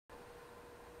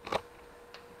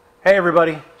Hey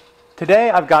everybody,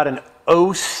 today I've got an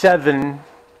 '07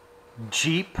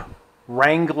 Jeep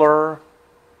Wrangler.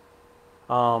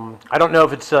 I don't know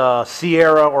if it's a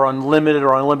Sierra or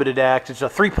Unlimited X. It's a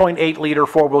 3.8 liter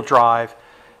four-wheel drive,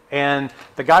 and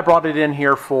the guy brought it in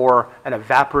here for an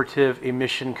evaporative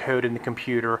emission code in the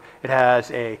computer. It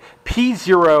has a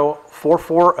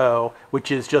P0440, which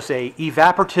is just a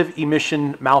evaporative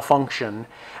emission malfunction,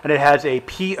 and it has a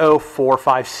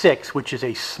P0456, which is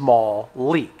a small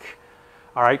leak.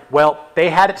 All right, well, they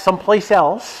had it someplace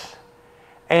else,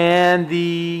 and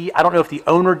I don't know if the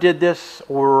owner did this,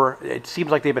 or it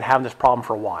seems like they've been having this problem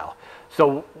for a while.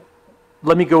 So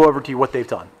let me go over to you what they've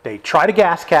done. They tried a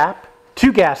gas cap,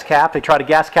 two gas caps. They tried a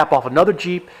gas cap off another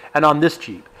Jeep and on this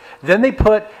Jeep. Then they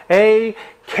put a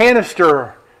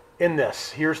canister in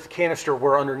this. Here's the canister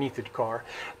we're underneath the car.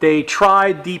 They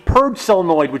tried the purge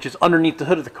solenoid, which is underneath the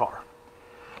hood of the car.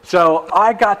 So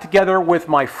I got together with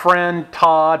my friend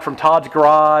Todd from Todd's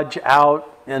Garage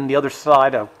out in the other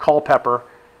side of Culpeper,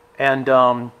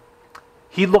 and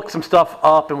he looked some stuff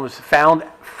up and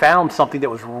found something that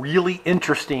was really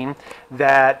interesting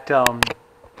that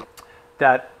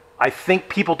that I think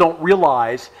people don't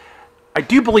realize. I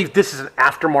do believe this is an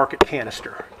aftermarket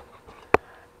canister,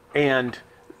 and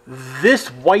this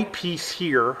white piece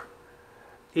here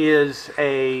is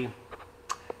it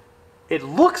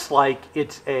looks like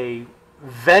it's a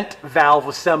vent valve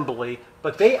assembly,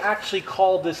 but they actually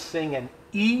call this thing an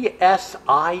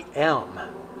ESIM,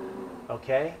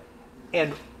 okay?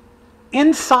 And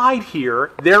inside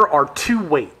here, there are two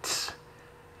weights.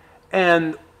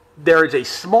 And there is a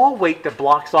small weight that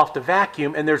blocks off the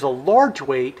vacuum, and there's a large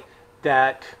weight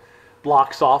that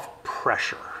blocks off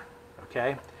pressure,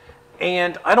 okay?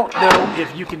 And I don't know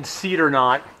if you can see it or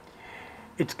not.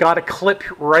 It's got a clip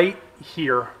right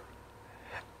here,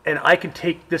 and I can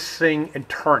take this thing and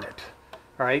turn it,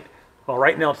 all right? Well,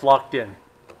 right now it's locked in.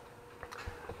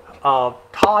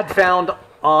 Todd found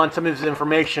on some of his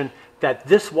information that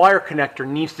this wire connector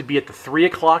needs to be at the 3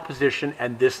 o'clock position,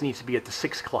 and this needs to be at the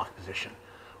 6 o'clock position.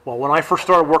 Well, when I first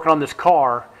started working on this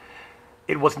car,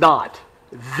 it was not.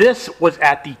 This was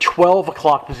at the 12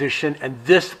 o'clock position, and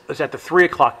this was at the 3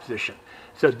 o'clock position.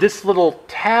 So this little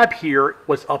tab here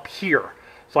was up here.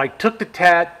 So I took the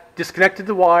tab, disconnected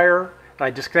the wire, I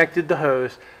disconnected the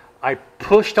hose, I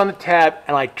pushed on the tab,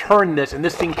 and I turned this, and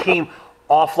this thing came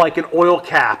off like an oil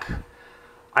cap.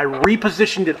 I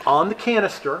repositioned it on the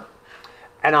canister,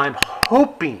 and I'm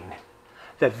hoping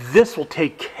that this will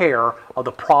take care of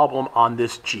the problem on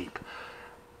this Jeep.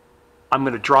 I'm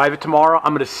going to drive it tomorrow.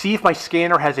 I'm going to see if my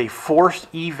scanner has a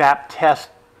forced evap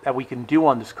test that we can do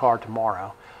on this car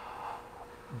tomorrow.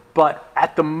 But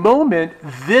at the moment,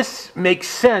 this makes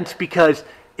sense, because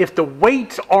if the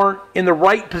weights aren't in the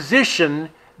right position,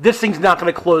 this thing's not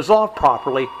going to close off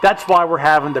properly. That's why we're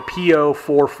having the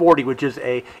P0440, which is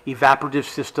a evaporative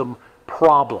system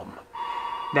problem.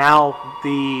 Now,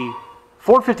 the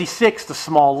 456, the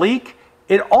small leak,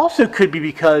 it also could be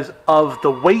because of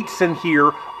the weights in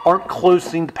here aren't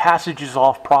closing the passages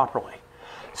off properly.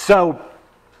 So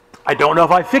I don't know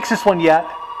if I fix this one yet.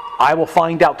 I will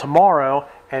find out tomorrow,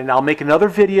 and I'll make another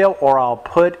video, or I'll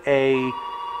put a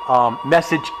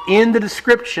message in the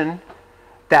description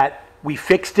that we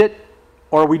fixed it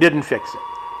or we didn't fix it.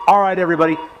 All right,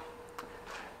 everybody.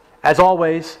 As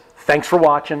always, thanks for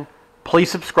watching. Please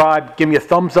subscribe. Give me a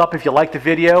thumbs up if you like the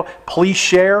video. Please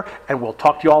share, and we'll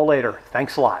talk to you all later.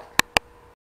 Thanks a lot.